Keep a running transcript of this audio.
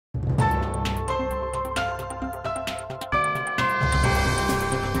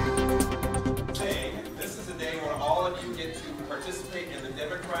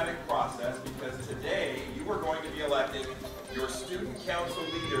are going to be electing your student council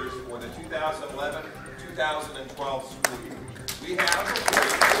leaders for the 2011-2012 school year. We have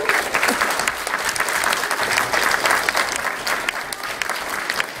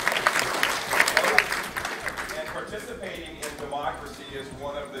and participating in democracy is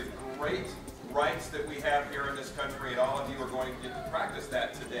one of the great rights that we have here in this country, and all of you are going to get to practice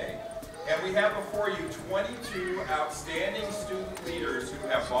that today. And we have before you 22 outstanding student leaders who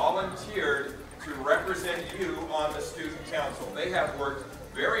have volunteered to represent you on the student council. They have worked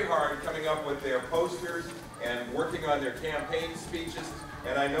very hard coming up with their posters and working on their campaign speeches,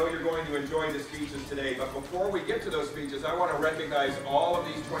 and I know you're going to enjoy the speeches today. But before we get to those speeches, I want to recognize all of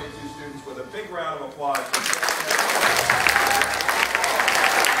these 22 students with a big round of applause.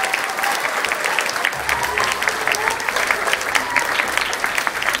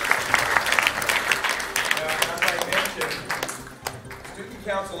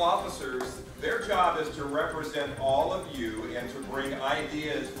 Council officers, their job is to represent all of you and to bring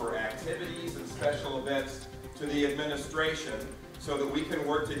ideas for activities and special events to the administration so that we can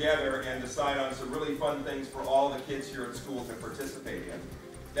work together and decide on some really fun things for all the kids here at school to participate in.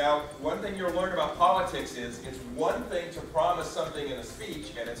 Now, one thing you'll learn about politics is it's one thing to promise something in a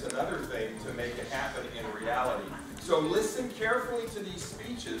speech, and it's another thing to make it happen in reality. So listen carefully to these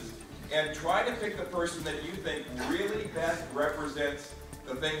speeches and try to pick the person that you think really best represents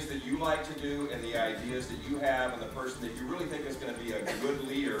the things that you like to do and the ideas that you have and the person that you really think is going to be a good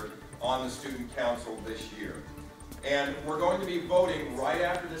leader on the student council this year. And we're going to be voting right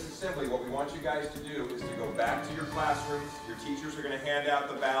after this assembly. What we want you guys to do is to go back to your classrooms. Your teachers are going to hand out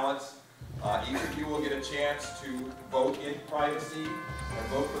the ballots. Each of you will get a chance to vote in privacy and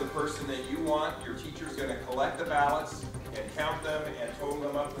vote for the person that you want. Your teacher's going to collect the ballots and count them and total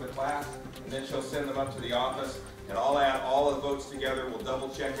them up for the class, and then she'll send them up to the office. And I'll add all of the votes together, we'll double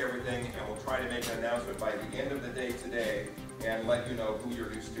check everything, and we'll try to make an announcement by the end of the day today and let you know who your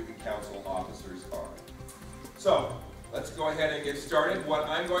new student council officers are. So, let's go ahead and get started. What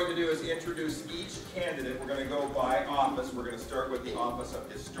I'm going to do is introduce each candidate. We're going to go by office. We're going to start with the office of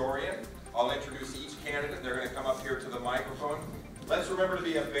historian. I'll introduce each candidate. They're going to come up here to the microphone. Let's remember to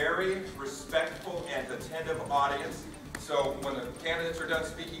be a very respectful and attentive audience. So when the candidates are done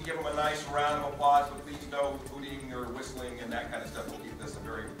speaking, give them a nice round of applause, but please no hooting or whistling and that kind of stuff. We'll keep this a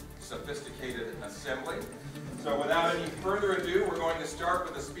very sophisticated assembly. So without any further ado, we're going to start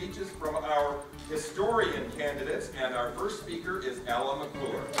with the speeches from our historian candidates, and our first speaker is Ella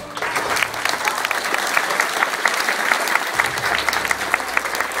McClure.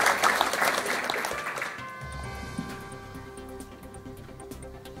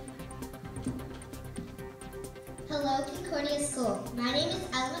 Hello, Concordia School. My name is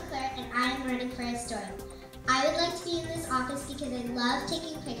Ella McClure, and I am running for historian. I would like to be in this office because I love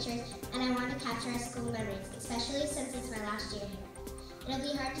taking pictures and I want to capture our school memories, especially since it's my last year here.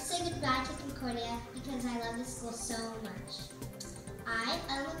 It'll be hard to say goodbye to Concordia because I love this school so much. I,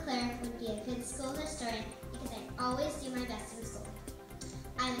 Ella McClure, would be a good school historian because I always do my best in school.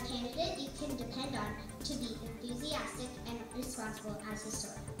 I'm a candidate you can depend on to be enthusiastic and responsible as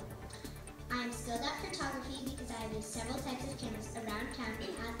historian. I am skilled at photography because I have used several types of cameras around town,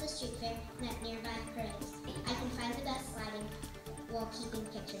 at the street fair, and at nearby parades. I can find the best lighting while keeping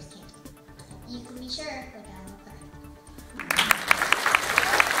pictures candid. You can be sure, without